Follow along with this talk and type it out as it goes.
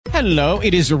Hello,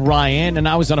 it is Ryan, and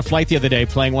I was on a flight the other day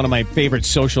playing one of my favorite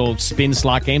social spin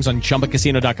slot games on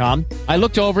ChumbaCasino.com. I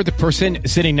looked over at the person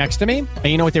sitting next to me, and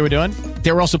you know what they were doing?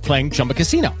 They were also playing Chumba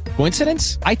Casino.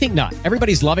 Coincidence? I think not.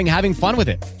 Everybody's loving having fun with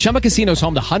it. Chumba Casino is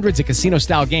home to hundreds of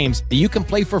casino-style games that you can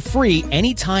play for free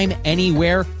anytime,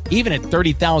 anywhere, even at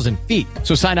 30,000 feet.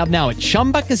 So sign up now at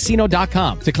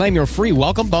ChumbaCasino.com to claim your free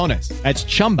welcome bonus. That's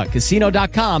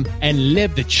ChumbaCasino.com and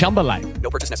live the Chumba life.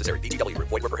 No purchase necessary. VGW.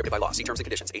 Void where prohibited by law. See terms and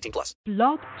conditions. 18+.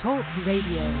 Blog Talk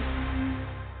Radio.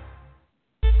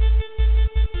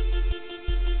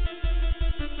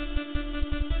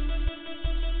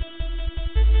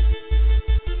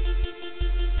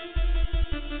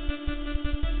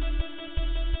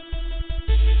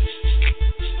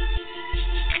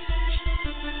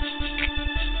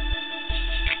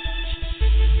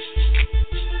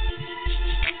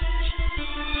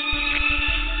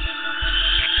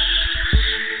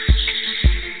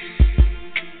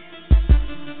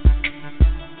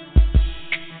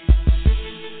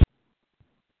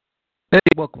 Hey,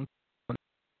 welcome to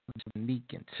the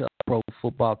Nique and Chuck Pro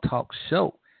Football Talk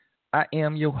Show. I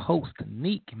am your host,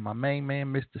 Nique, and my main man,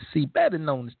 Mr. C, better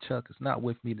known as Chuck, is not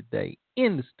with me today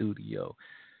in the studio.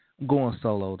 I'm going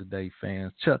solo today,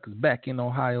 fans. Chuck is back in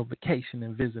Ohio vacation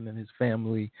and visiting his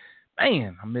family.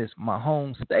 Man, I miss my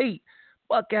home state.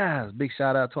 But guys, big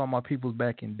shout out to all my peoples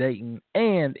back in Dayton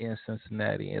and in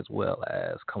Cincinnati as well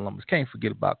as Columbus. Can't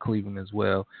forget about Cleveland as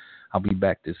well. I'll be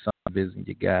back this summer visiting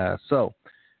you guys. So,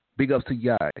 big ups to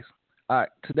you guys. All right,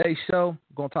 today's show,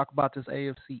 we're going to talk about this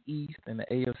AFC East and the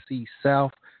AFC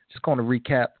South. Just going to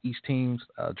recap each team's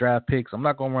draft picks. I'm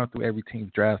not going to run through every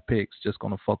team's draft picks. Just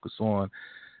going to focus on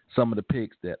some of the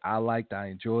picks that I liked, I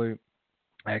enjoyed.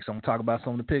 Actually, I'm going to talk about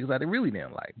some of the picks that I really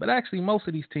didn't like. But actually, most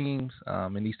of these teams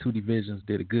in these two divisions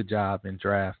did a good job in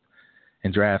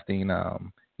drafting.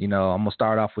 I'm going to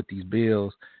start off with these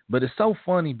Bills. But it's so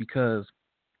funny because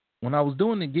when I was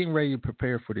getting ready to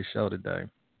prepare for this show today,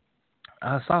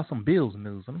 I saw some Bills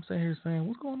news, and I'm sitting here saying,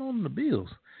 what's going on in the Bills?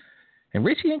 And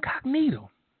Richie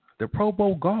Incognito, the Pro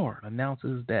Bowl guard,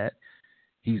 announces that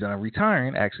he's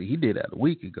retiring. Actually, he did that a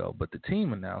week ago, but the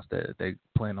team announced that they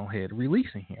plan on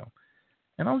releasing him.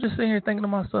 And I'm just sitting here thinking to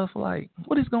myself, like,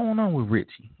 what is going on with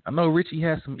Richie? I know Richie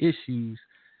has some issues.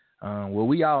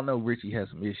 We all know Richie has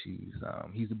some issues.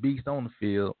 He's a beast on the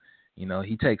field. You know,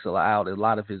 he takes out a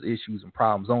lot of his issues and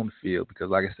problems on the field because,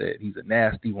 like I said, he's a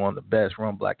nasty, one of the best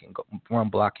run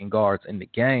blocking guards in the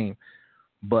game.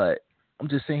 But I'm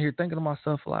just sitting here thinking to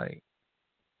myself, like,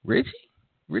 Richie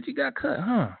got cut,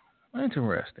 huh?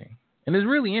 Interesting. And it's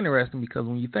really interesting because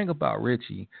when you think about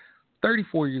Richie,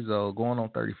 34 years old, going on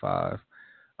 35,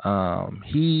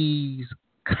 he's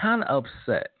kind of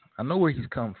upset. I know where he's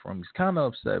coming from. He's kind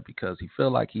of upset because he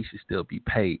feels like he should still be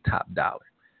paid top dollar.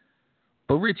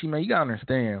 But Richie, man, you got to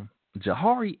understand,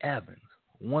 Jahari Evans,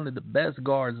 one of the best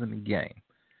guards in the game.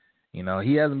 You know,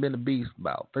 he hasn't been a beast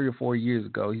about 3 or 4 years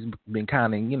ago. He's been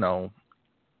kind of,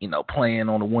 playing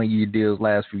on the 1-year deals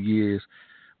last few years.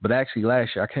 But actually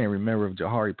last year, I can't remember if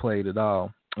Jahari played at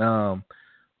all.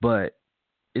 But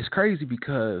it's crazy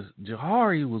because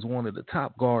Jahari was one of the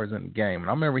top guards in the game. And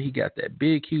I remember he got that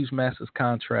big, huge, massive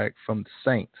contract from the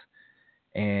Saints.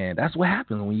 And that's what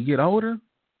happens when you get older.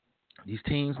 These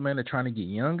teams, man, they're trying to get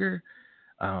younger.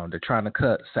 They're trying to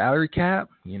cut salary cap.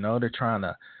 You know, they're trying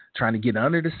to get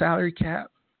under the salary cap,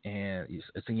 and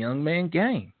it's a young man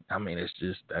game. I mean,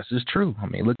 that's just true. I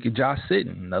mean, look at Josh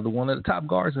Sitton, another one of the top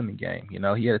guards in the game. You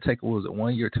know, he had to take a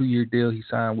 1-year, 2-year deal he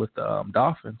signed with the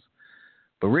Dolphins.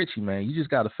 But Richie, man, you just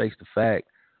got to face the fact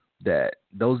that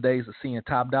those days of seeing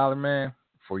top dollar, man,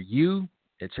 for you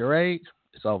at your age,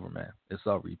 it's over, man. It's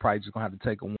over. You probably just gonna have to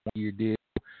take a 1-year deal.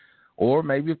 Or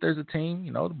maybe if there's a team,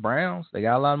 you know, the Browns, they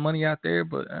got a lot of money out there,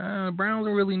 but the Browns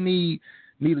don't really need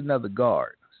another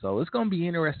guard. So it's going to be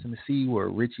interesting to see where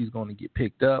Richie's going to get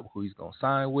picked up, who he's going to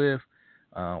sign with.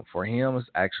 For him, it's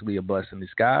actually a blessing in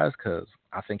disguise because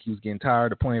I think he was getting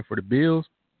tired of playing for the Bills.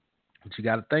 But you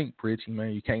got to think, Richie,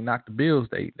 man, you can't knock the Bills.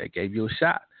 They gave you a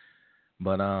shot.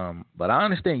 But I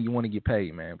understand you want to get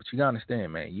paid, man. But you got to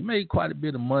understand, man, you made quite a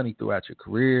bit of money throughout your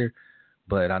career.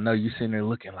 But I know you're sitting there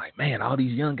looking like, man, all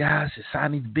these young guys just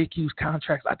sign these big, huge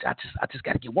contracts. I just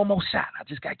got to get one more shot. I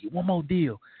just got to get one more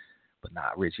deal. But nah,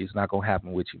 Richie, it's not going to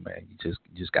happen with you, man. You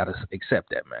just got to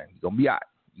accept that, man. You're going to be all right.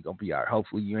 You're going to be all right.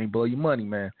 Hopefully you ain't blow your money,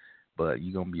 man. But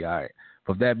you're going to be all right.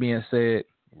 But with that being said,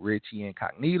 Richie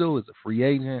Incognito is a free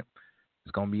agent.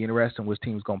 It's going to be interesting which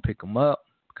team's going to pick him up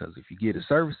because if you get his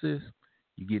services,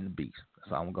 you're getting the beast.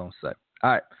 That's all I'm going to say. All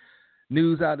right.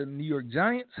 News out of the New York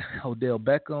Giants. Odell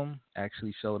Beckham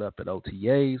actually showed up at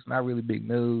OTAs. Not really big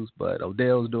news, but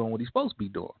Odell's doing what he's supposed to be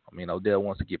doing. I mean, Odell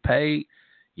wants to get paid.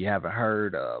 You haven't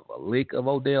heard of a lick of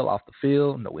Odell off the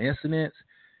field, no incidents.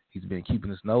 He's been keeping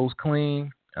his nose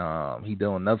clean. He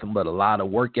doing nothing but a lot of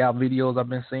workout videos I've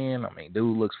been seeing. I mean,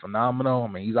 dude looks phenomenal. I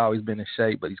mean, he's always been in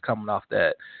shape, but he's coming off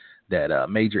that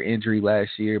major injury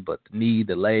last year. But the knee,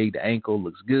 the leg, the ankle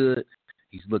looks good.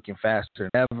 He's looking faster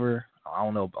than ever. I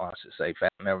don't know if I should say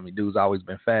faster than ever. I mean, dude's always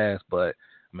been fast, but,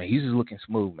 I mean, he's just looking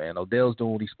smooth, man. Odell's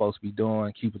doing what he's supposed to be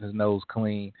doing, keeping his nose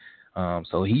clean.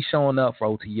 So he's showing up for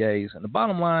OTAs. And the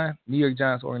bottom line, New York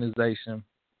Giants organization,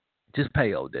 just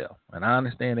pay Odell. And I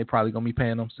understand they're probably going to be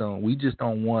paying him soon. We just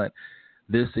don't want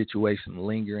this situation to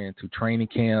linger into training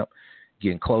camp,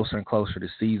 getting closer and closer to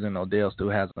season. Odell still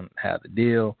hasn't had the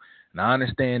deal. And I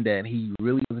understand that he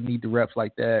really doesn't need the reps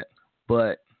like that.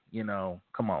 But, you know,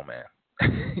 come on, man.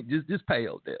 just pay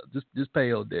Odell. Just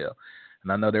pay Odell.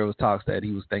 And I know there was talks that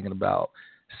he was thinking about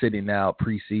sitting out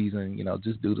preseason, you know,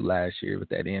 just due to last year with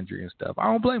that injury and stuff. I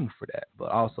don't blame him for that.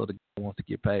 But also the guy wants to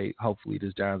get paid. Hopefully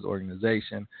this Giants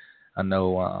organization, I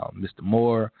know Mr.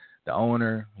 Moore, the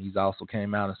owner, he's also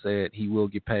came out and said he will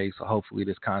get paid. So hopefully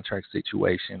this contract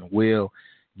situation will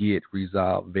get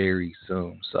resolved very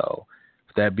soon. So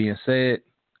with that being said,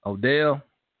 Odell,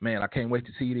 man, I can't wait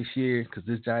to see you this year because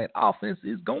this Giant offense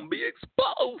is going to be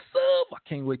explosive. I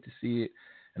can't wait to see it.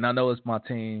 And I know it's my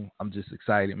team. I'm just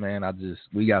excited, man.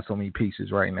 We got so many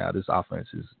pieces right now. This offense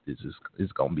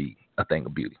is going to be a thing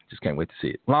of beauty. Just can't wait to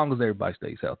see it. As long as everybody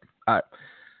stays healthy. All right.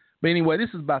 But anyway, this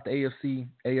is about the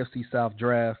AFC South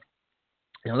draft.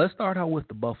 And let's start out with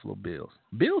the Buffalo Bills.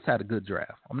 Bills had a good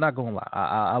draft. I'm not going to lie.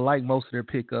 I like most of their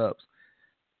pickups.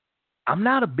 I'm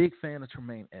not a big fan of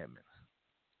Tremaine Edmonds.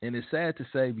 And it's sad to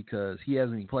say because he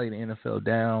hasn't even played the NFL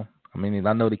down. I mean,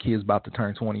 I know the kid's about to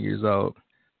turn 20 years old.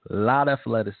 A lot of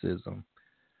athleticism.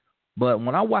 But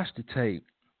when I watched the tape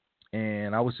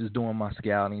and I was just doing my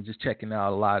scouting, just checking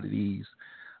out a lot of these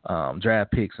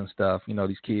draft picks and stuff, you know,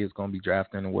 these kids going to be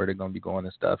drafting and where they're going to be going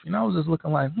and stuff. You know, I was just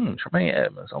looking like, Tremaine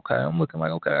Edmonds. Okay, I'm looking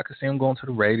like, okay, I could see him going to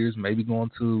the Raiders, maybe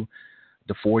going to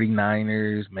the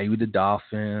 49ers, maybe the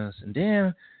Dolphins. And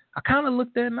then I kind of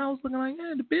looked at it and I was looking like,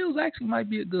 the Bills actually might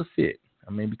be a good fit.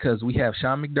 I mean, because we have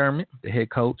Sean McDermott, the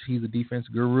head coach. He's a defense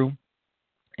guru.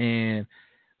 And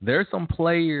there's some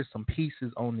players, some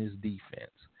pieces on this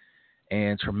defense.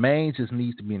 And Tremaine just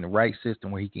needs to be in the right system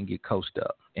where he can get coached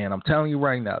up. And I'm telling you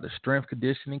right now, the strength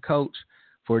conditioning coach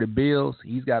for the Bills,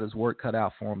 he's got his work cut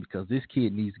out for him because this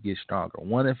kid needs to get stronger.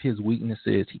 One of his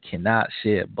weaknesses, he cannot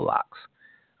shed blocks.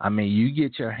 I mean, you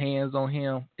get your hands on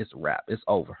him, it's a wrap. It's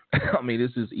over. I mean,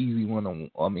 this is easily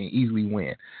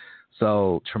win.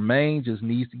 So Tremaine just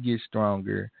needs to get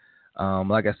stronger.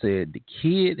 Like I said, the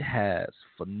kid has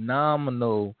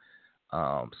phenomenal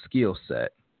skill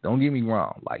set. Don't get me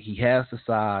wrong. Like, he has the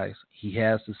size, he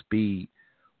has the speed,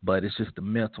 but it's just the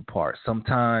mental part.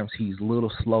 Sometimes he's a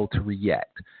little slow to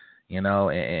react, you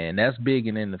know, and that's big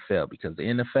in the NFL because the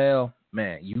NFL,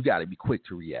 man, you got to be quick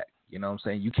to react. You know what I'm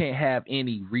saying? You can't have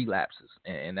any relapses,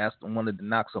 and that's one of the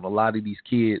knocks of a lot of these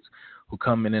kids who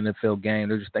come in the NFL game.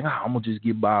 They're just thinking, I'm going to just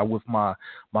get by with my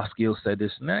skill set,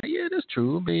 this and that. Yeah, that's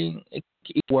true. I mean, it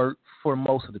works for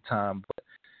most of the time, but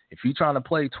if you're trying to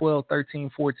play 12,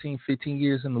 13, 14, 15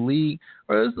 years in the league,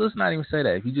 or let's not even say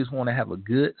that. If you just want to have a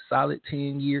good, solid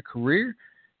 10-year career,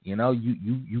 you know,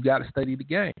 you got to study the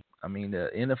game. I mean, the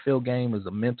NFL game is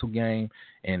a mental game,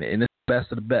 and it's the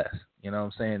best of the best. You know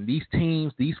what I'm saying? These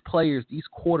teams, these players, these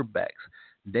quarterbacks,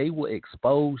 they will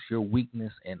expose your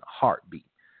weakness in a heartbeat.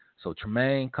 So,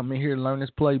 Tremaine, come in here and learn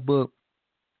this playbook.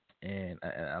 And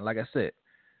like I said,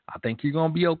 I think you're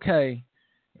going to be okay.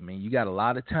 I mean, you got a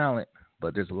lot of talent,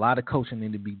 but there's a lot of coaching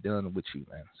need to be done with you,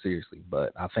 man. Seriously.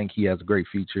 But I think he has a great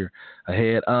future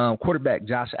ahead. Quarterback,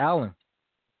 Josh Allen.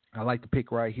 I like the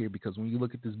pick right here because when you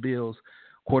look at this Bills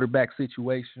quarterback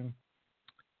situation,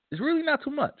 it's really not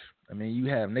too much. I mean, you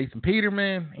have Nathan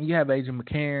Peterman, and you have A.J.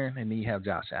 McCarron, and then you have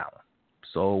Josh Allen.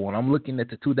 So when I'm looking at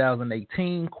the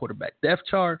 2018 quarterback depth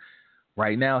chart,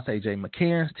 right now it's A.J.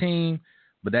 McCarron's team,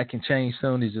 but that can change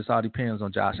soon. It just all depends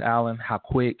on Josh Allen, how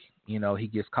quick, you know, he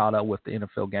gets caught up with the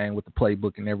NFL game, with the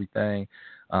playbook and everything.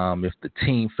 If the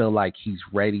team feel like he's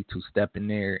ready to step in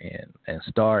there and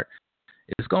start,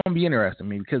 it's going to be interesting. I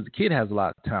mean, because the kid has a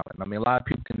lot of talent. I mean, a lot of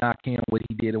people can knock him, what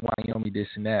he did in Wyoming, this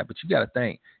and that. But you got to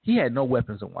think, he had no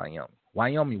weapons in Wyoming.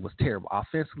 Wyoming was terrible.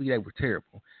 Offensively, they were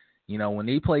terrible. You know, when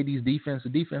they play these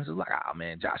defenses, like, oh,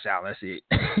 man, Josh Allen, that's it.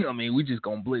 I mean, we just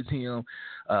going to blitz him.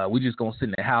 We just going to sit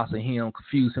in the house of him,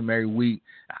 confuse him every week.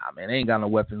 Man, they ain't got no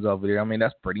weapons over there. I mean,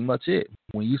 that's pretty much it.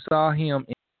 When you saw him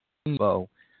in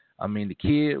I mean, the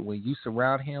kid, when you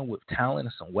surround him with talent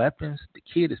and some weapons, the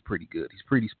kid is pretty good. He's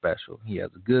pretty special. He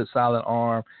has a good, solid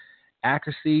arm.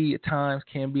 Accuracy at times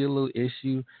can be a little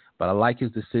issue, but I like his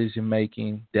decision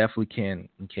making. Definitely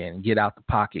can get out the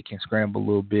pocket, can scramble a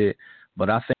little bit.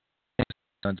 But I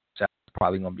think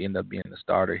probably going to end up being the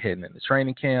starter heading into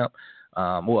training camp.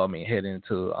 Heading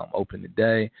into opening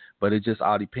day. But it just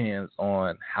all depends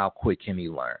on how quick can he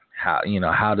learn. How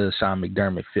does Sean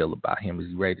McDermott feel about him? Is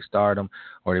he ready to start him,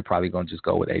 or they're probably going to just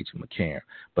go with A.J. McCarron?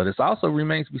 But it also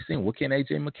remains to be seen, what can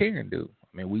A.J. McCarron do?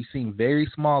 I mean, we've seen very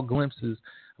small glimpses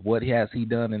of what he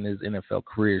done in his NFL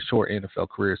career, short NFL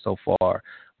career so far.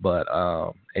 But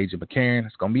A.J. McCarron,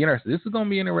 it's going to be interesting. This is going to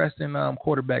be an interesting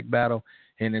quarterback battle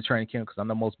in the training camp, because I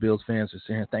know most Bills fans are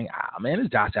sitting here thinking, this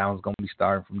Josh Allen's going to be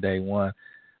starting from day one.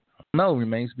 No,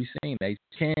 remains to be seen.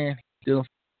 A.J. McCarron,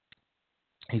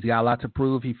 he's got a lot to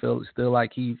prove. He feels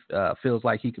like he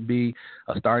could be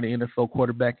a starting NFL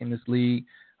quarterback in this league.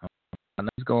 I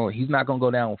know he's not going to go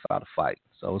down without a fight.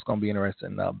 So it's going to be an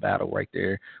interesting battle right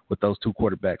there with those two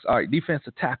quarterbacks. All right,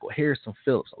 defensive tackle, Harrison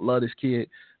Phillips. I love this kid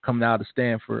coming out of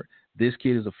Stanford. This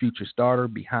kid is a future starter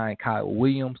behind Kyle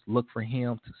Williams. Look for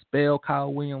him to spell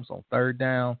Kyle Williams on third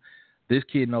down. This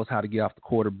kid knows how to get off the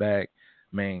quarterback.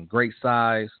 Man, great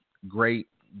size, great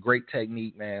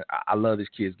technique, man. I love this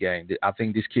kid's game. I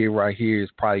think this kid right here is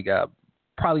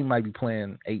probably might be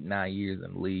playing 8-9 years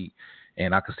in the league,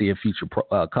 and I could see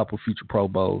a couple future Pro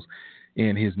Bowls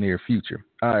in his near future.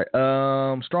 All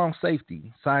right, strong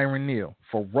safety, Siren Neal,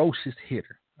 ferocious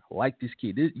hitter. I like this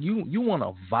kid. You want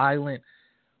a violent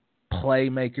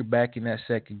playmaker back in that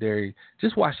secondary.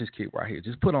 Just watch this kid right here.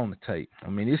 Just put on the tape. I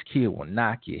mean, this kid will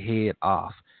knock your head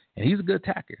off. And he's a good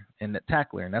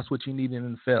tackler, and that's what you need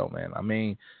in the NFL, man. I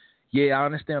mean, yeah, I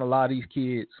understand a lot of these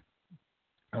kids,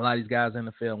 a lot of these guys in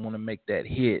the NFL want to make that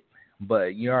hit,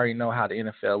 but you already know how the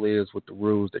NFL is with the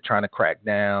rules. They're trying to crack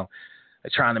down.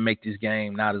 They're trying to make this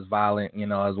game not as violent, as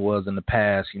it was in the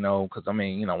past, because,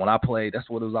 when I played, that's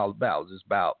what it was all about. It was just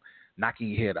about knocking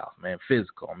your head off, man,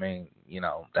 physical. I mean,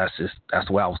 that's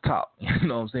the way I was taught. You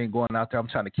know what I'm saying? Going out there, I'm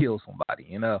trying to kill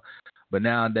somebody, But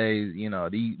nowadays,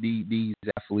 these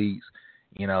athletes,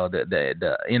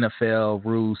 the NFL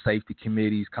rules safety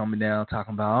committees coming down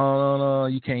talking about, oh, no,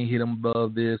 you can't hit them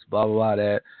above this, blah, blah, blah,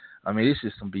 that. I mean, it's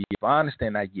just some BS. I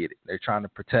understand, I get it. They're trying to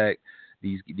protect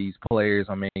these players.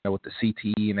 I mean, with the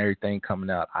CTE and everything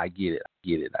coming out, I get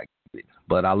it.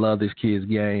 But I love this kid's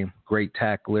game. Great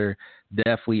tackler.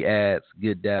 Definitely adds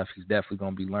good depth. He's definitely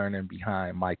going to be learning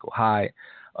behind Michael Hyde.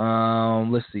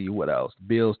 Let's see what else.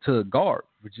 Bills to guard.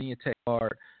 Virginia Tech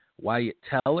guard Wyatt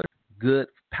Teller. Good,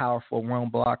 powerful run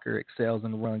blocker. Excels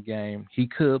in the run game. He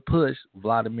could push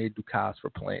Vladimir Dukas for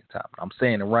playing time. I'm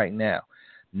saying it right now.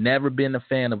 Never been a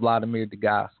fan of Vladimir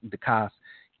Dukas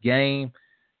game.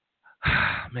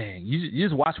 Man, you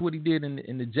just watch what he did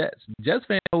in the Jets. Jets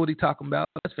fans know what he's talking about.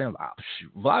 Jets fans,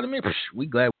 Vladimir, we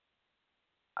glad.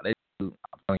 I'm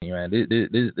telling you, man,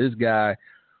 this guy,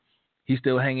 he's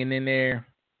still hanging in there.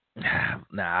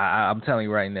 I'm telling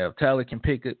you right now, if Taylor can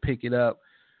pick it up,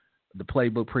 the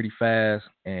playbook pretty fast,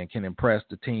 and can impress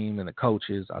the team and the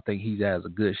coaches, I think he has a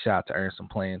good shot to earn some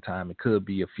playing time. It could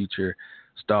be a future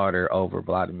starter over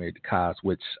Vladimir Dukas,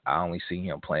 which I only see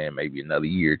him playing maybe another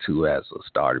year or two as a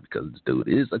starter, because this dude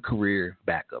is a career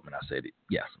backup, and I said it,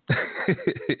 yes.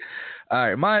 All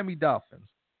right, Miami Dolphins.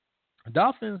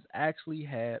 Dolphins actually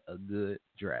had a good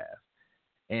draft,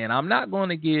 and I'm not going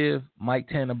to give Mike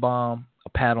Tannenbaum a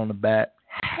pat on the back.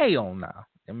 Hell no.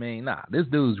 This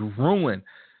dude's ruined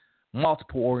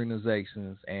multiple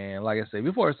organizations, and like I said,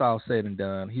 before it's all said and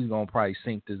done, he's going to probably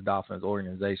sink this Dolphins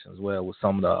organization as well with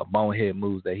some of the bonehead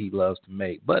moves that he loves to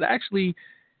make. But actually,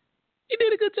 he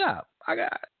did a good job.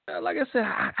 Like I said,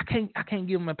 I can't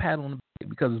give him a pat on the back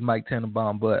because it's Mike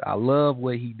Tannenbaum, but I love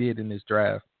what he did in this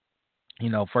draft.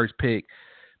 First pick,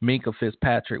 Minkah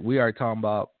Fitzpatrick. We are talking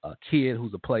about a kid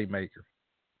who's a playmaker.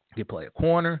 Can play a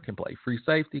corner, can play free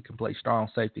safety, can play strong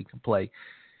safety, can play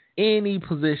any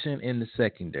position in the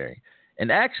secondary, and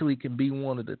actually can be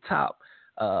one of the top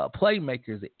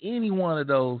playmakers at any one of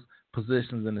those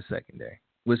positions in the secondary,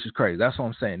 which is crazy. That's what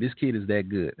I'm saying. This kid is that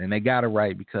good, and they got it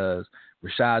right because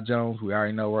Rashad Jones, we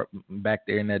already know back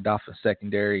there in that Dolphins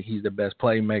secondary, he's the best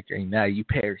playmaker, and now you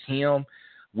pair him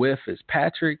with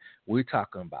Fitzpatrick, we're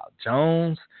talking about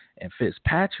Jones and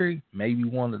Fitzpatrick, maybe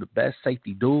one of the best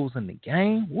safety duels in the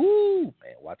game. Woo,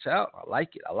 man, watch out. I like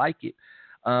it.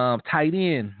 Tight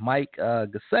end, Mike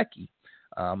Gesicki,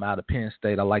 out of Penn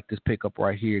State. I like this pickup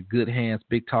right here. Good hands,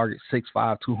 big target,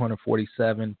 6'5",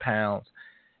 247 pounds.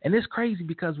 And it's crazy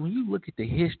because when you look at the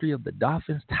history of the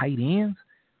Dolphins tight ends,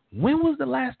 when was the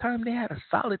last time they had a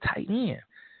solid tight end?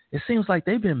 It seems like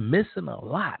they've been missing a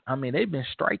lot. They've been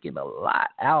striking a lot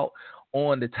out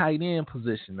on the tight end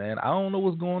position, man. I don't know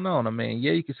what's going on.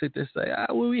 Yeah, you can sit there and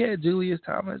say, we had Julius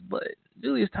Thomas, but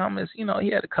Julius Thomas, he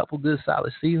had a couple good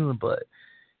solid seasons, but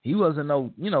he wasn't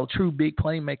no, true big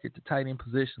playmaker at the tight end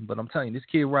position. But I'm telling you, this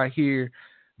kid right here,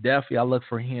 definitely I look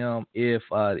for him. If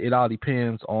it all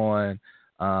depends on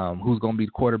who's going to be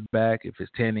the quarterback. If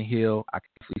it's Tannehill, I can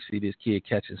definitely see this kid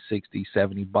catching 60,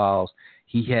 70 balls.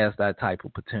 He has that type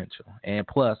of potential. And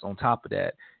plus, on top of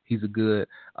that, he's a good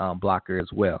blocker as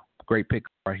well. Great pick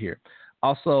right here.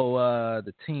 Also,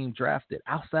 the team drafted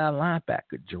outside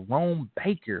linebacker Jerome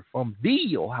Baker from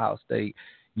the Ohio State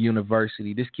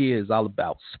University. This kid is all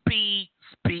about speed.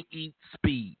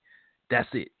 That's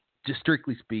it. Just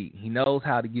strictly speed. He knows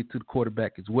how to get to the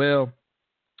quarterback as well.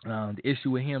 The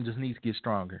issue with him just needs to get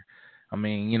stronger. I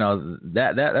mean,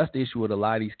 that's the issue with a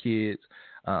lot of these kids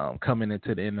coming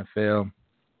into the NFL.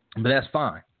 But that's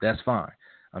fine.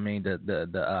 I mean,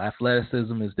 the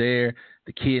athleticism is there.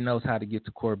 The kid knows how to get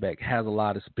to quarterback, has a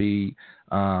lot of speed.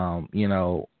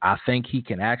 I think he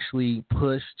can actually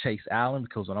push Chase Allen,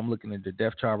 because when I'm looking at the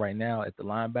depth chart right now at the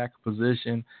linebacker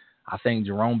position, I think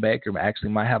Jerome Baker actually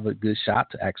might have a good shot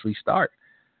to actually start.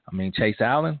 I mean, Chase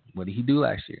Allen, what did he do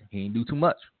last year? He didn't do too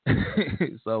much.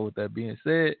 So with that being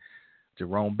said,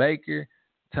 Jerome Baker,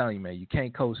 I'm telling you, man, you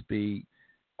can't coach speed.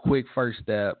 Quick first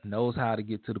step, knows how to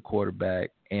get to the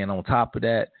quarterback, and on top of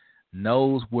that,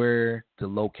 knows where to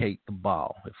locate the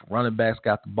ball. If a running back's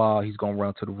got the ball, he's going to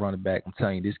run to the running back. I'm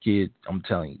telling you, this kid,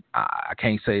 I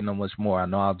can't say no much more. I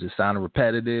know I'm just sounding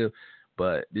repetitive,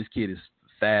 but this kid is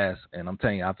fast, and I'm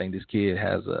telling you, I think this kid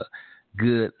has a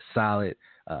good, solid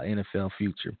NFL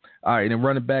future. All right, and then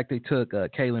running back, they took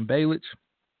Kalen Balich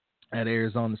at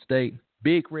Arizona State.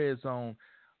 Big red zone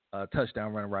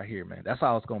touchdown runner right here, man. That's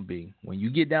all it's going to be. When you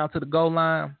get down to the goal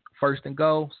line, first and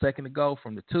goal, second and goal,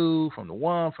 from the 2, from the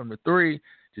 1, from the 3,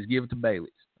 just give it to Balich.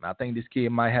 And I think this kid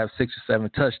might have 6 or 7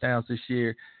 touchdowns this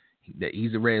year.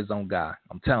 He's a red zone guy.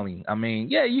 I'm telling you. I mean,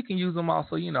 yeah, you can use him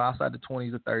also, outside the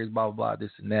 20s or 30s, blah, blah, blah,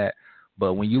 this and that.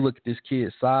 But when you look at this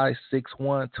kid's size,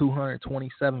 6'1",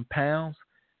 227 pounds,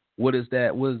 what does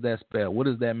that spell? What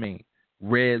does that mean?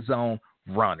 Red zone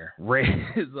runner.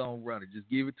 Red zone runner. Just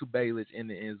give it to Balich in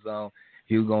the end zone.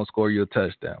 He's going to score you a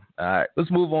touchdown. All right,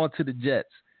 let's move on to the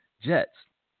Jets.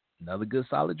 Another good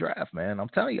solid draft, man. I'm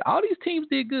telling you, all these teams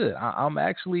did good. I'm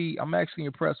actually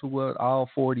impressed with what all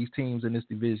 4 of these teams in this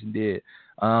division did.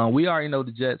 We already know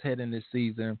the Jets heading this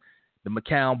season. The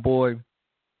McCown boy,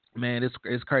 man,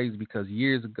 it's crazy because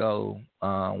years ago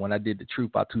when I did the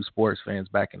Truth by Two Sports Fans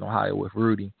back in Ohio with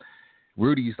Rudy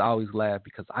used to always laugh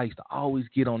because I used to always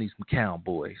get on these McCown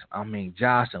boys. I mean,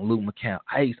 Josh and Luke McCown.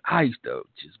 I used to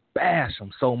just bash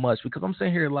them so much because I'm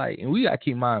sitting here like, and we got to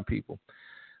keep in mind, people,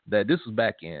 that this was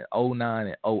back in 09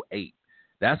 and 08.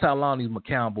 That's how long these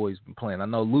McCown boys been playing. I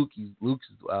know Luke's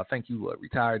I think he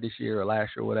retired this year or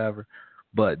last year or whatever.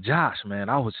 But Josh, man,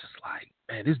 I was just like,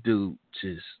 man, this dude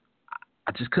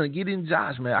I just couldn't get in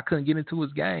Josh, man. I couldn't get into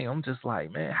his game. I'm just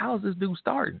like, man, how is this dude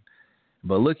starting?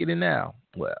 But look at it now.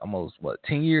 Almost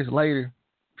 10 years later,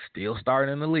 still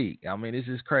starting in the league. I mean, it's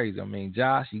just crazy. I mean,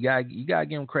 Josh, you gotta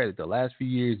give him credit. The last few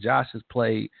years, Josh has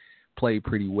played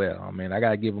pretty well. I mean, I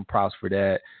gotta give him props for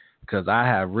that because I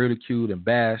have ridiculed and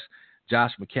bashed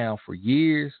Josh McCown for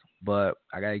years, but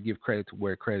I gotta give credit to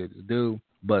where credit is due.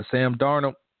 But Sam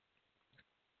Darnold,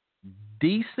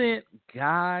 decent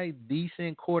guy,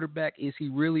 decent quarterback. Is he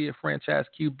really a franchise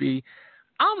QB?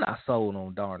 I'm not sold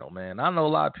on Darnold, man. I know a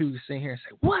lot of people sit here and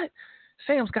say, what?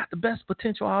 Sam's got the best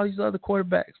potential of all these other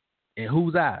quarterbacks. In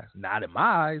whose eyes? Not in my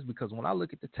eyes, because when I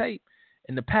look at the tape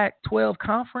in the Pac-12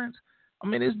 conference, I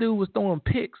mean, this dude was throwing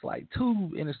picks, like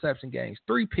 2 interception games,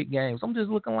 3 pick games. I'm just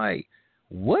looking like,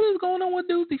 what is going on with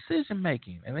dude's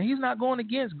decision-making? And he's not going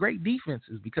against great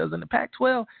defenses because in the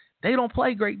Pac-12, they don't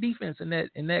play great defense in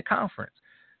that conference.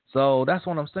 So that's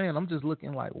what I'm saying. I'm just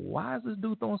looking like, why is this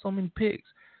dude throwing so many picks?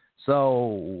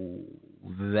 So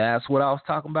that's what I was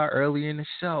talking about earlier in the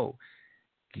show.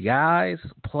 Guys,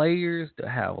 players that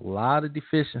have a lot of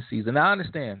deficiencies, and I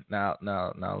understand. Now,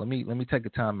 let me take a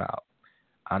time out.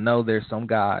 I know there's some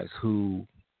guys who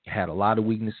had a lot of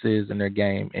weaknesses in their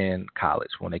game in college.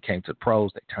 When they came to the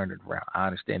pros, they turned it around. I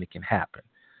understand it can happen.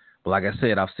 But like I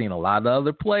said, I've seen a lot of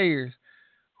other players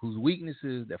whose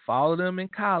weaknesses that follow them in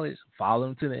college, follow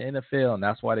them to the NFL, and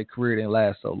that's why their career didn't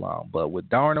last so long. But with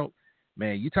Darnold,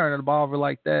 man, you turning the ball over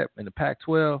like that in the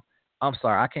Pac-12, I'm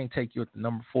sorry, I can't take you at the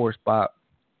number 4 spot.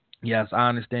 Yes, I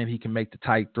understand he can make the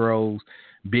tight throws,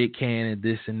 big cannon,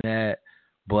 this and that,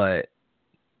 but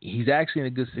he's actually in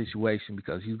a good situation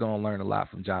because he's going to learn a lot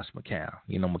from Josh McCown.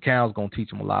 You know, McCown's going to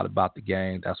teach him a lot about the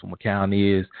game. That's what McCown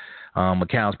is.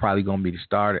 McCown's probably going to be the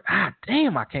starter.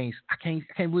 Damn, I can't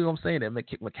believe I'm saying that.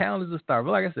 McCown is a starter.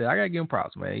 But like I said, I got to give him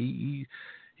props, man.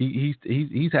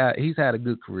 He's had a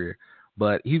good career.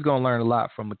 But he's going to learn a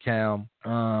lot from McCown.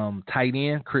 Tight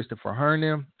end, Christopher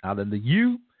Herndon out of the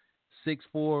U.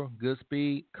 6'4", good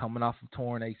speed, coming off of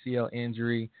torn ACL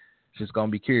injury. Just going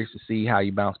to be curious to see how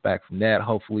he bounces back from that.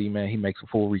 Hopefully, man, he makes a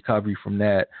full recovery from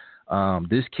that.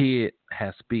 This kid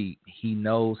has speed. He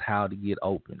knows how to get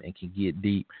open and can get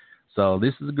deep. So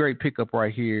this is a great pickup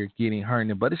right here, getting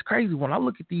Herndon. But it's crazy. When I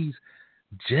look at these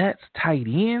Jets tight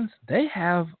ends, they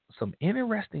have some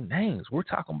interesting names. We're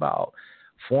talking about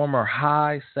former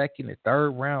high second and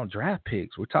third round draft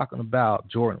picks. We're talking about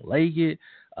Jordan Leggett,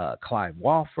 Clyde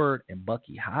Walford, and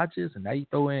Bucky Hodges, and now you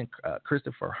throw in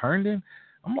Christopher Herndon.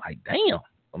 I'm like, damn.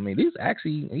 I mean, these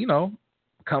actually,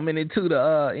 coming into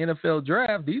the NFL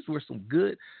draft, these were some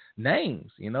good names,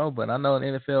 But I know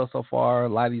in the NFL so far, a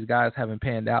lot of these guys haven't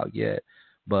panned out yet.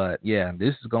 But, yeah,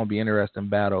 this is going to be an interesting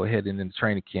battle heading into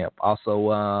training camp.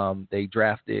 Also, they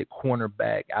drafted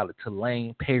cornerback out of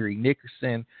Tulane, Perry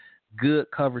Nickerson.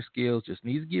 Good cover skills, just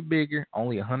needs to get bigger,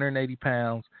 only 180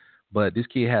 pounds. But this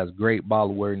kid has great ball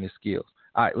awareness skills.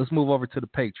 All right, let's move over to the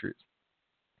Patriots.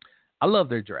 I love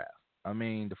their draft. I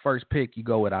mean, the first pick, you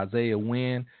go with Isaiah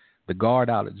Wynn, the guard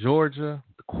out of Georgia.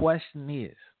 The question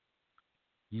is,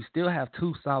 you still have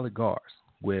two solid guards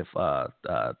with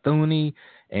Thuney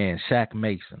and Shaq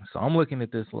Mason. So I'm looking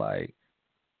at this like,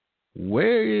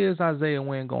 where is Isaiah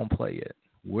Wynn going to play at?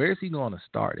 Where is he going to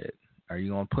start at? Are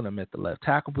you going to put him at the left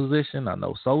tackle position? I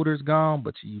know Soder's gone,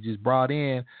 but you just brought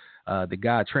in the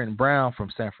guy Trenton Brown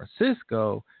from San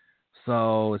Francisco.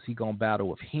 So is he going to battle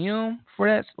with him for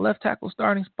that left tackle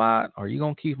starting spot, or are you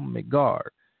going to keep him at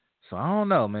guard? So I don't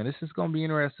know, man. This is going to be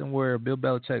interesting where Bill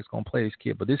Belichick's going to play this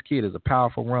kid. But this kid is a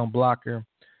powerful run blocker.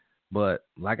 But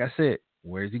like I said,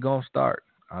 where is he going to start?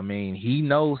 I mean, he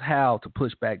knows how to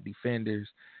push back defenders.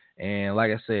 And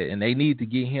like I said, and they need to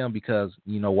get him because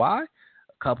you know why?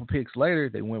 A couple picks later,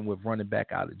 they went with running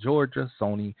back out of Georgia,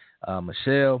 Sony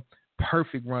Michel.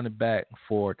 Perfect running back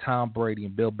for Tom Brady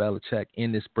and Bill Belichick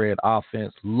in this spread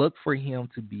offense. Look for him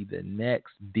to be the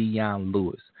next Deion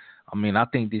Lewis. I mean, I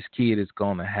think this kid is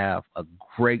going to have a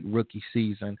great rookie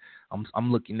season.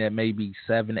 I'm looking at maybe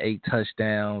 7 to 8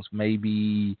 touchdowns,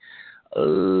 maybe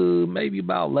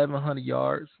about 1,100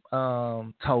 yards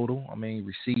total. I mean,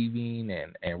 receiving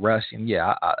and rushing.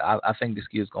 Yeah, I think this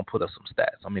kid is going to put up some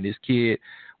stats. I mean, this kid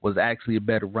was actually a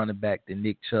better running back than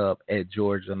Nick Chubb at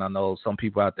Georgia. And I know some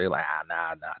people out there like,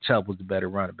 nah, Chubb was the better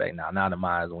running back. Nah, not in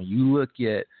my eyes. When you look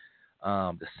at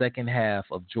the second half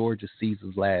of Georgia's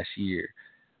seasons last year,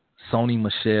 Sony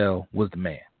Michel was the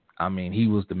man. I mean, he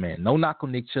was the man. No knock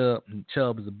on Nick Chubb.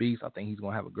 Chubb is a beast. I think he's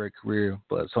going to have a great career,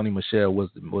 but Sony Michel was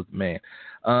the man.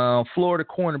 Florida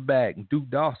cornerback, Duke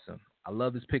Dawson. I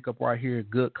love this pickup right here.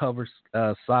 Good cover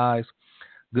size,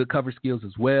 good cover skills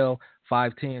as well.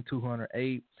 5'10",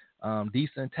 208.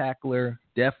 Decent tackler,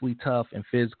 definitely tough and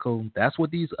physical. That's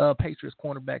what these Patriots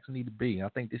cornerbacks need to be. I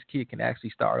think this kid can actually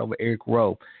start over Eric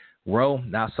Rowe. Rowe,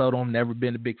 not sold on, never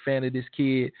been a big fan of this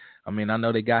kid. I mean, I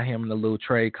know they got him in a little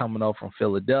trade coming over from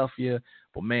Philadelphia.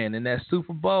 But, man, in that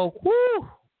Super Bowl, whoo,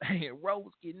 man, Rowe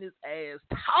was getting his ass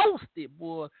toasted,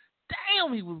 boy.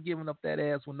 Damn, he was giving up that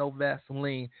ass with no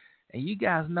Vaseline. And you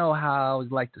guys know how I always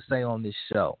like to say on this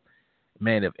show,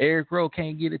 man, if Eric Rowe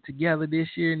can't get it together this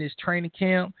year in this training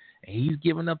camp, and he's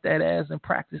giving up that ass in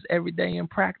practice every day in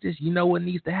practice, you know what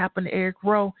needs to happen to Eric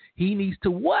Rowe? He needs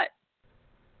to what?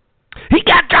 He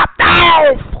got dropped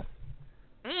off.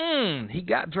 He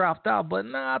got dropped off, but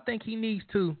no, I think he needs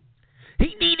to.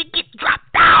 He need to get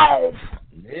dropped off.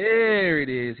 There it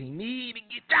is. He need to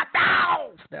get dropped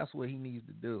off. That's what he needs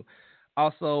to do.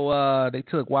 Also, they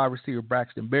took wide receiver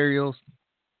Braxton Berrios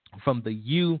from the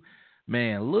U.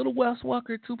 Man, little Wes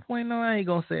Welker 2.0, I ain't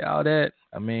going to say all that.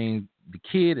 I mean, the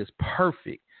kid is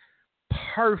perfect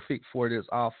for this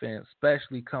offense,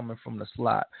 especially coming from the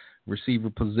slot receiver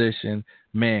position.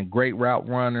 Man, great route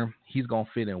runner. He's going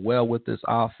to fit in well with this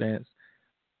offense.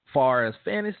 Far as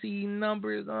fantasy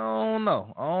numbers, I don't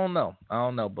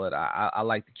know. But I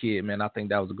like the kid, man. I think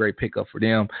that was a great pickup for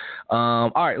them.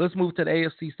 All right, let's move to the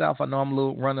AFC South. I know I'm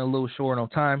running a little short on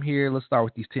time here. Let's start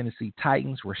with these Tennessee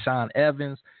Titans. Rashaan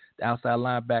Evans, the outside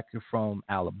linebacker from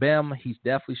Alabama. He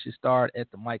definitely should start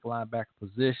at the Mike linebacker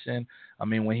position. I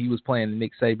mean, when he was playing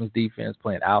Nick Saban's defense,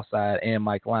 playing outside and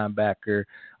Mike linebacker,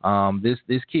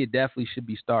 this kid definitely should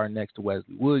be starting next to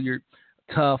Wesley Woodyard.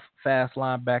 Tough, fast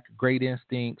linebacker, great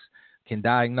instincts, can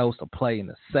diagnose a play in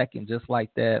a second just like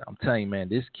that. I'm telling you, man,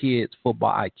 this kid's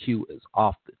football IQ is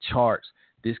off the charts.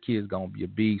 This kid's going to be a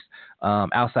beast.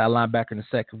 Outside linebacker in the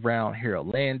second round,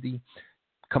 Harold Landy.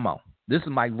 Come on. This is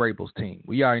Mike Vrabel's team.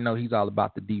 We already know he's all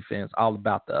about the defense, all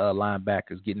about the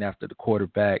linebackers getting after the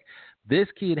quarterback. This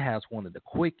kid has one of the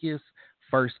quickest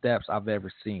first steps I've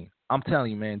ever seen. I'm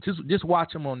telling you, man, just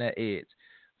watch him on that edge.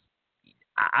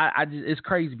 It's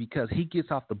crazy because he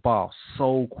gets off the ball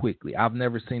so quickly. I've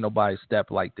never seen nobody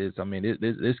step like this. I mean,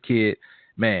 this kid,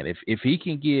 man, if he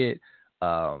can get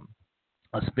a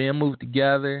spin move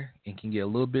together and can get a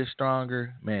little bit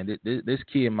stronger, man, this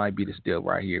kid might be the steal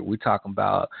right here. We're talking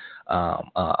about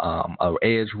an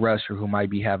edge rusher who might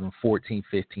be having 14,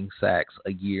 15 sacks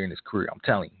a year in his career. I'm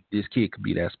telling you, this kid could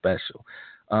be that special.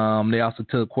 They also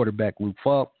took quarterback Luke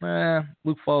Falk.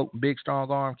 Luke Falk, big,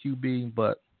 strong arm QB,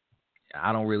 but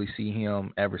I don't really see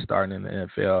him ever starting in the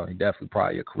NFL. He definitely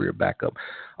probably a career backup.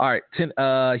 All right,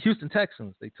 Houston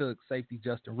Texans. They took safety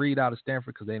Justin Reed out of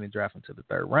Stanford because they didn't draft him to the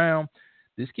third round.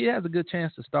 This kid has a good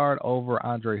chance to start over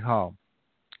Andre Hall.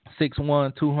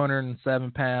 6'1",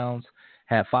 207 pounds,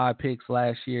 had 5 picks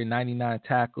last year, 99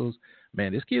 tackles.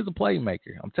 Man, this kid's a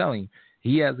playmaker. I'm telling you.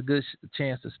 He has a good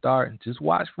chance to start. Just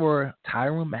watch for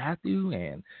Tyrann Mathieu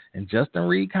and Justin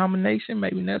Reed combination.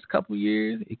 Maybe next couple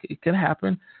years it could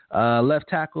happen. Left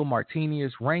tackle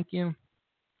Martinez Rankin,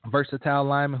 versatile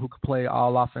lineman who could play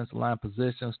all offensive line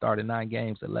positions. Started 9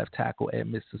 games at left tackle at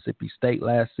Mississippi State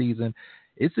last season.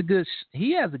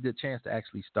 He has a good chance to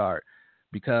actually start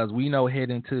because we know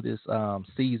heading into this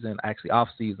season, actually off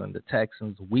season, the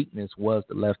Texans' weakness was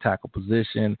the left tackle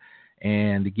position.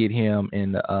 And to get him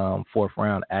in the fourth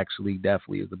round actually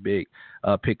definitely is a big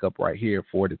pickup right here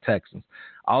for the Texans.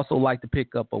 I also like to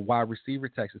pick up a wide receiver,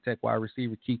 Texas Tech wide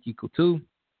receiver, Kati.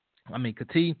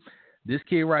 This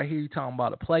kid right here, you're talking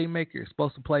about a playmaker,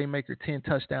 explosive playmaker, 10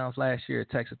 touchdowns last year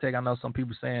at Texas Tech. I know some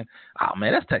people saying, oh,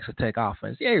 man, that's Texas Tech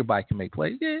offense. Yeah, everybody can make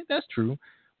plays. Yeah, that's true.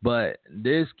 But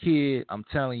this kid, I'm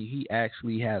telling you, he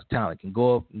actually has talent. Can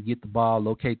go up and get the ball,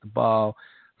 locate the ball.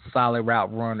 Solid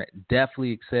route runner, definitely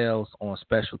excels on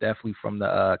special, definitely from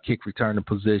the kick returner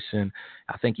position.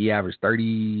 I think he averaged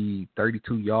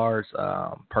 32 yards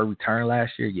per return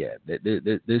last year. Yeah,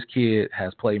 this kid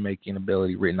has playmaking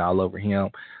ability written all over him.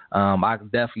 I can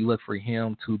definitely look for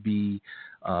him to be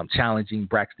challenging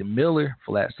Braxton Miller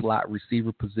for that slot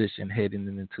receiver position heading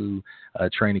into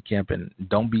training camp. And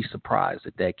don't be surprised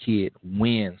if that kid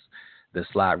wins the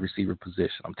slot receiver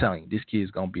position. I'm telling you, this kid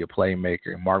is going to be a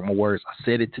playmaker. Mark my words. I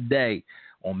said it today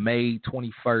on May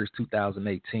 21st,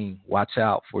 2018. Watch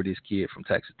out for this kid from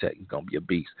Texas Tech. He's going to be a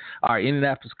beast. All right,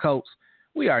 Indianapolis Colts.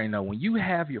 We already know when you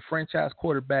have your franchise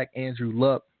quarterback, Andrew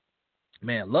Luck,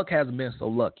 man, Luck hasn't been so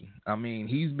lucky. I mean,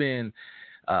 he's been,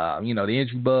 the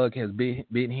injury bug has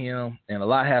bitten him, and a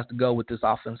lot has to go with this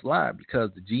offensive line because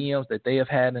the GMs that they have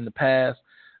had in the past,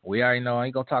 we already know, I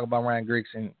ain't going to talk about Ryan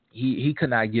Grigson. He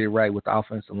could not get it right with the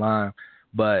offensive line,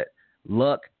 but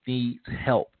Luck needs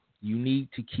help. You need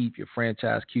to keep your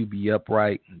franchise QB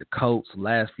upright. And the Colts the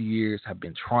last few years have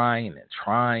been trying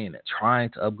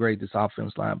to upgrade this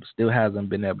offensive line, but still hasn't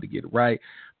been able to get it right.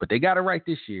 But they got it right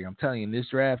this year. I'm telling you, in this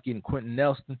draft, getting Quentin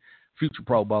Nelson, future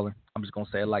Pro Bowler. I'm just going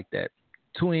to say it like that.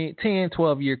 10,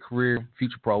 12-year career,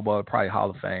 future Pro Bowler, probably Hall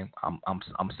of Fame.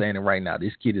 I'm saying it right now.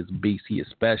 This kid is a beast. He is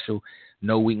special.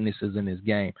 No weaknesses in his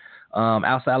game.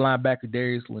 Outside linebacker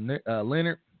Darius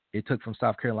Leonard, it took from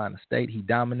South Carolina State. He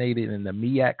dominated in the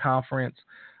MEAC conference,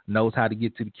 knows how to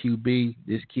get to the QB.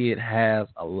 This kid has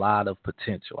a lot of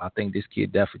potential. I think this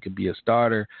kid definitely could be a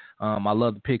starter. I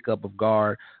love the pickup of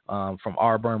guard from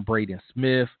Auburn, Braden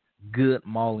Smith, good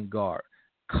mauling guard.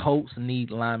 Colts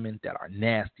need linemen that are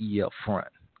nasty up front.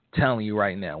 I'm telling you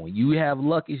right now, when you have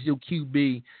Luck as your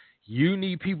QB, you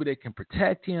need people that can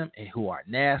protect him and who are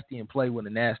nasty and play with a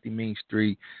nasty mean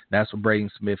streak. That's what Braden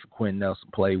Smith and Quentin Nelson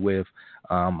play with.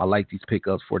 I like these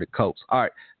pickups for the Colts. All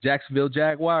right, Jacksonville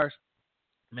Jaguars.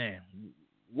 Man,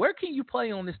 where can you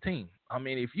play on this team? I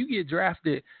mean, if you get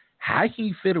drafted, how can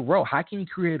you fit a role? How can you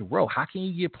create a role? How can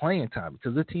you get playing time?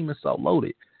 Because the team is so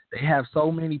loaded. They have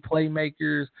so many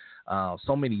playmakers,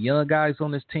 so many young guys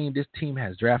on this team. This team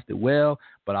has drafted well,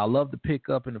 but I love the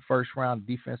pickup in the first round,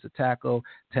 defensive tackle,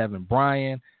 Tevin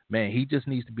Bryan. Man, he just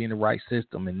needs to be in the right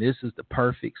system, and this is the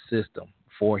perfect system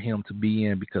for him to be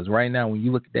in because right now when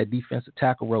you look at that defensive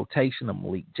tackle rotation of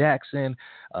Malik Jackson,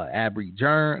 Abry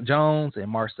Jones, and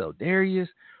Marcel Darius,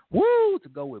 to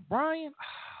go with Bryan,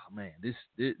 man, this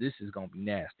is going to be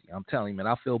nasty. I'm telling you, man,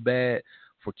 I feel bad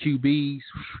for QBs.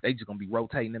 They just going to be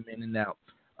rotating them in and out.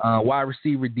 Wide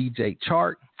receiver DJ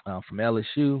Chark from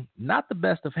LSU. Not the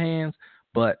best of hands,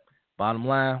 but bottom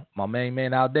line, my main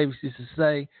man Al Davis used to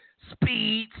say,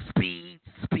 speed, speed,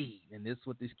 speed. And this is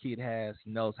what this kid has. He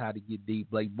knows how to get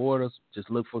deep. Blake Bortles, just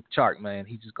look for Chark, man.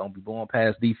 He's just going to be going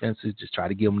past defenses. Just try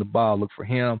to give him the ball. Look for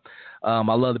him.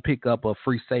 I love the pickup of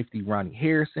free safety Ronnie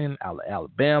Harrison out of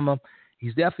Alabama.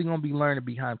 He's definitely going to be learning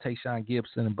behind Tayshaun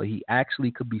Gibson, but he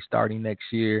actually could be starting next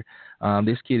year.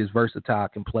 This kid is versatile,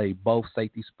 can play both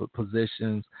safety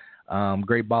positions,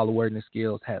 great ball awareness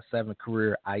skills, had 7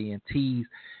 career INTs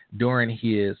during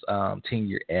his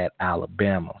tenure at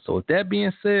Alabama. So with that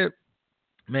being said,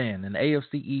 man, in the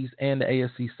AFC East and the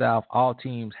AFC South, all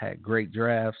teams had great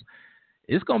drafts.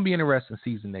 It's going to be an interesting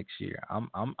season next year.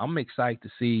 I'm excited to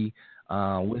see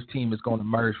which team is going to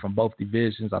emerge from both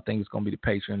divisions. I think it's going to be the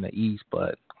Patriots in the East,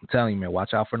 but I'm telling you, man,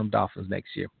 watch out for them Dolphins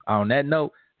next year. On that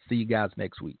note, see you guys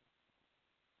next week.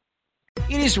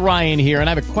 It is Ryan here, and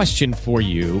I have a question for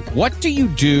you. What do you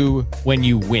do when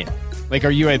you win? Like, are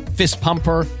you a fist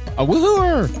pumper, a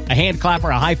woohooer, a hand clapper,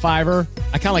 a high fiver?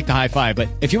 I kind of like the high five, but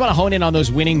if you want to hone in on those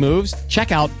winning moves,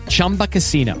 check out Chumba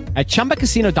Casino. At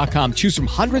ChumbaCasino.com, choose from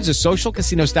hundreds of social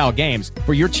casino-style games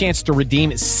for your chance to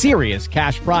redeem serious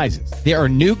cash prizes. There are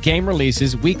new game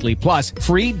releases weekly, plus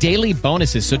free daily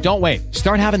bonuses, so don't wait.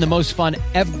 Start having the most fun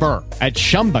ever at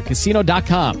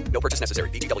ChumbaCasino.com. No purchase necessary.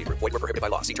 VGW Group. Void where prohibited by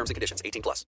law. See terms and conditions. 18+.